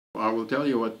will tell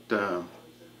you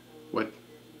what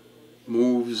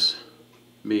moves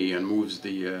me and moves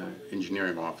the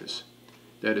engineering office.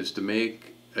 That is to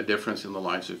make a difference in the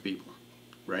lives of people,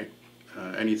 right?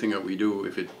 Anything that we do,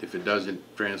 if it doesn't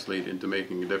translate into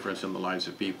making a difference in the lives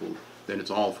of people, then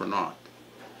it's all for naught.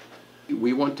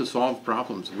 We want to solve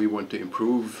problems. We want to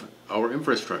improve our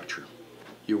infrastructure.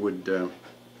 You would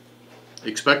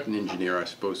expect an engineer, I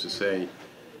suppose, to say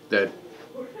that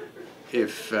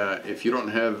if you don't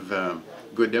have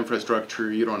good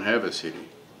infrastructure, you don't have a city.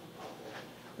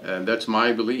 And that's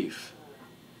my belief.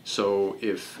 So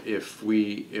if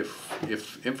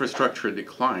infrastructure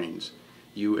declines,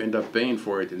 you end up paying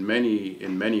for it in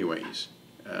many ways.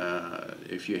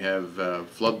 If you have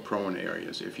flood-prone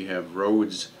areas, if you have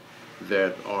roads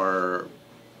that are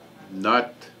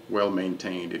not well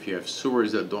maintained, if you have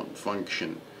sewers that don't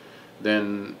function,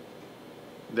 then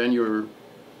your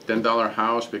 $10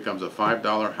 house becomes a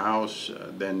 $5 house.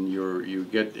 Then you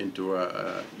get into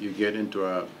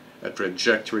a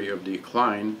trajectory of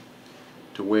decline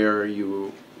to where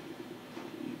you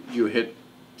hit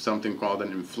something called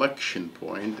an inflection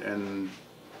point, and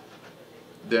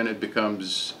then it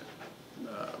becomes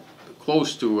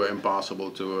close to impossible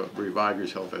to revive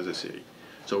yourself as a city.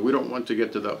 So we don't want to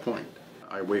get to that point.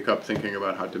 I wake up thinking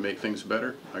about how to make things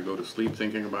better. I go to sleep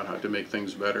thinking about how to make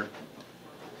things better.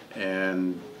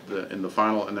 And in the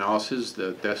final analysis,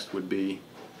 the test would be,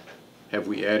 have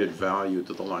we added value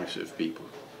to the lives of people?